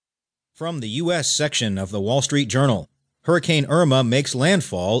From the U.S. section of the Wall Street Journal, Hurricane Irma makes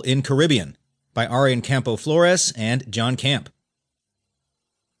landfall in Caribbean, by Arian Campo-Flores and John Kamp.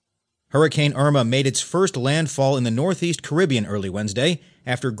 Hurricane Irma made its first landfall in the northeast Caribbean early Wednesday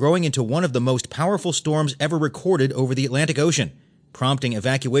after growing into one of the most powerful storms ever recorded over the Atlantic Ocean, prompting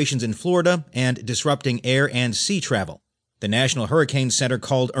evacuations in Florida and disrupting air and sea travel. The National Hurricane Center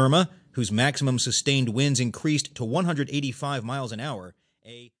called Irma, whose maximum sustained winds increased to 185 miles an hour, a